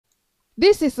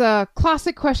This is a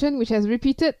classic question which has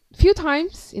repeated a few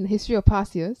times in the history of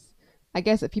past years. I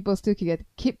guess that people still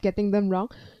keep getting them wrong.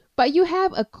 But you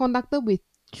have a conductor with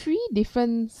 3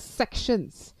 different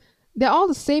sections. They're all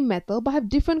the same metal but have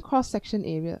different cross-section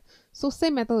area. So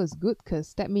same metal is good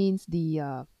because that means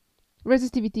the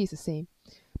resistivity is the same.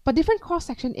 But different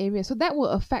cross-section area, so that will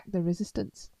affect the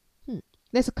resistance.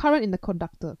 There's a current in the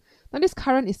conductor. Now this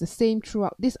current is the same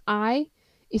throughout. This I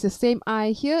is the same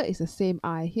I here, is the same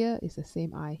I here, is the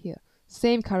same I here.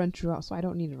 Same current throughout, so I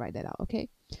don't need to write that out, okay?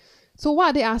 So what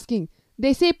are they asking?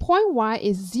 They say point Y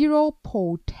is 0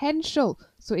 potential.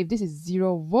 So if this is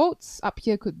 0 volts, up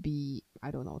here could be, I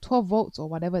don't know, 12 volts or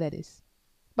whatever that is.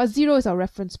 But 0 is our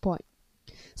reference point.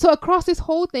 So across this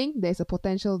whole thing, there's a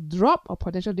potential drop or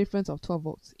potential difference of 12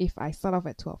 volts if I start off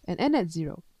at 12 and end at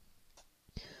 0.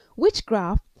 Which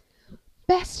graph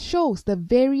best shows the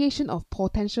variation of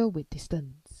potential with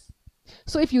distance?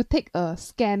 So if you take a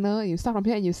scanner, you start from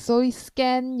here and you slowly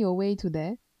scan your way to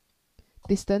there,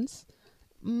 distance,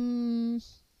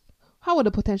 how will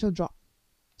the potential drop?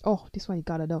 Oh, this one you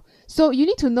gotta know. So you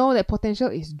need to know that potential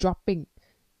is dropping.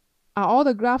 Are all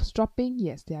the graphs dropping?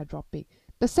 Yes, they are dropping.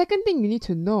 The second thing you need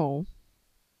to know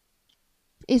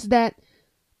is that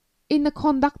in the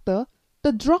conductor,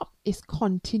 the drop is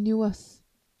continuous.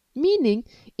 Meaning,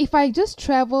 if I just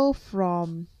travel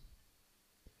from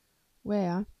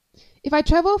where? If I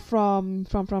travel from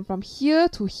here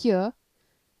to here,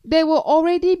 there will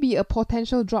already be a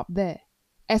potential drop there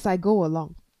as I go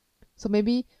along. So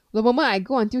maybe the moment I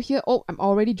go until here, oh, I'm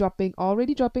already dropping,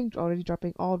 already dropping, already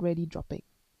dropping, already dropping.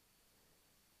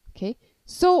 Okay,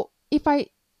 so if I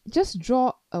just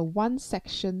draw a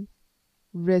 1-section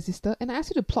resistor and I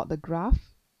ask you to plot the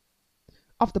graph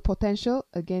of the potential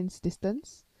against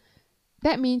distance,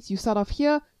 that means you start off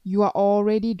here, you are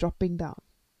already dropping down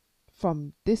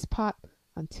from this part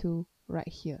until right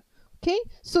here. Okay,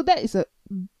 so that is a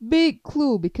big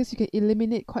clue because you can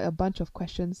eliminate quite a bunch of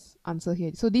questions answer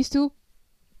here. So these two,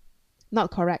 not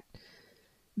correct.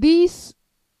 These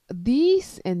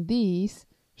and these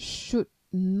should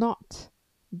not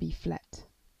be flat.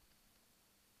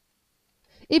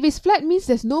 If it's flat means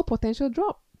there's no potential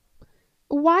drop.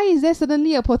 Why is there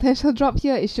suddenly a potential drop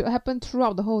here? It should happen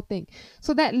throughout the whole thing.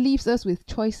 So that leaves us with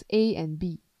choice A and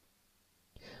B.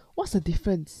 What's the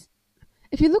difference?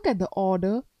 If you look at the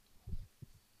order,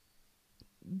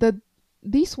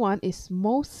 this one is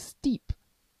most steep.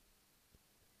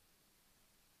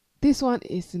 This one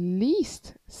is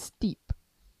least steep.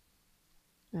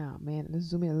 Oh man, let's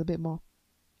zoom in a little bit more.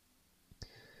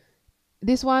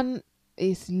 This one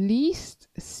is least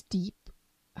steep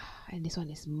and this one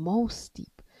is most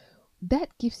steep. That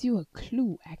gives you a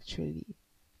clue actually.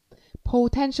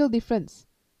 Potential difference.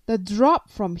 The drop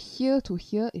from here to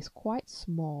here is quite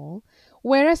small,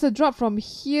 whereas the drop from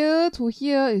here to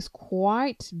here is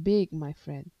quite big, my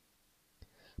friend.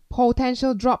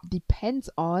 Potential drop depends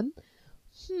on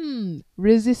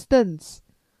resistance.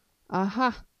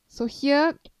 Aha. So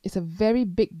here is a very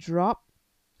big drop,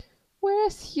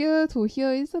 whereas here to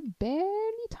here is a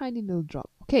barely tiny little drop.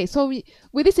 Okay, so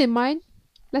with this in mind,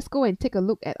 let's go and take a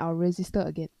look at our resistor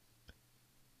again.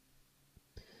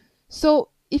 So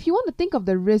if you want to think of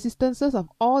the resistances of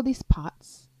all these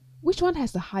parts, which one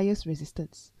has the highest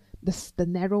resistance? The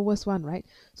narrowest one, right?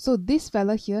 So this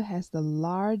fella here has the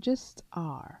largest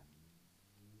R.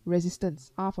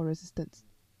 Resistance, R for resistance.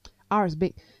 R is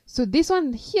big. So this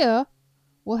one here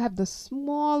will have the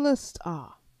smallest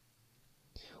R.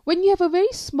 When you have a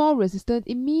very small resistance,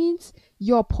 it means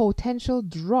your potential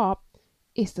drop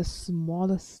is the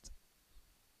smallest.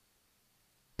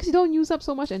 Because you don't use up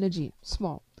so much energy.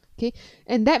 Small. Okay,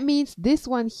 and that means this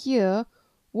one here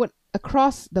would,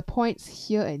 across the points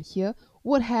here and here,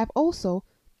 would have also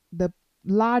the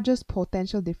largest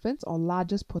potential difference or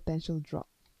largest potential drop.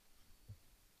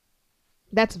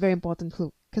 That's a very important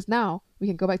clue because now we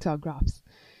can go back to our graphs.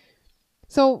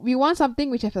 So we want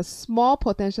something which has a small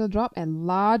potential drop and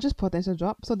largest potential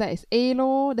drop. So that is A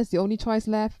law. That's the only choice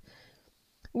left.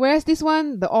 Whereas this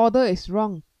one, the order is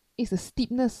wrong. It's the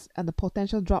steepness and the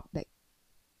potential drop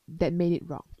that made it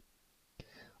wrong.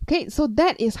 Okay, so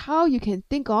that is how you can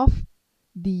think of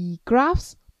the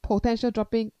graphs potential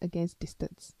dropping against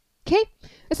distance. Okay,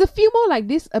 there's a few more like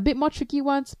this, a bit more tricky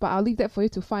ones, but I'll leave that for you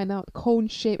to find out, cone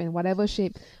shape and whatever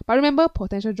shape. But remember,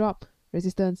 potential drop,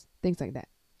 resistance, things like that.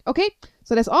 Okay,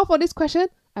 so that's all for this question.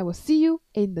 I will see you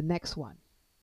in the next one.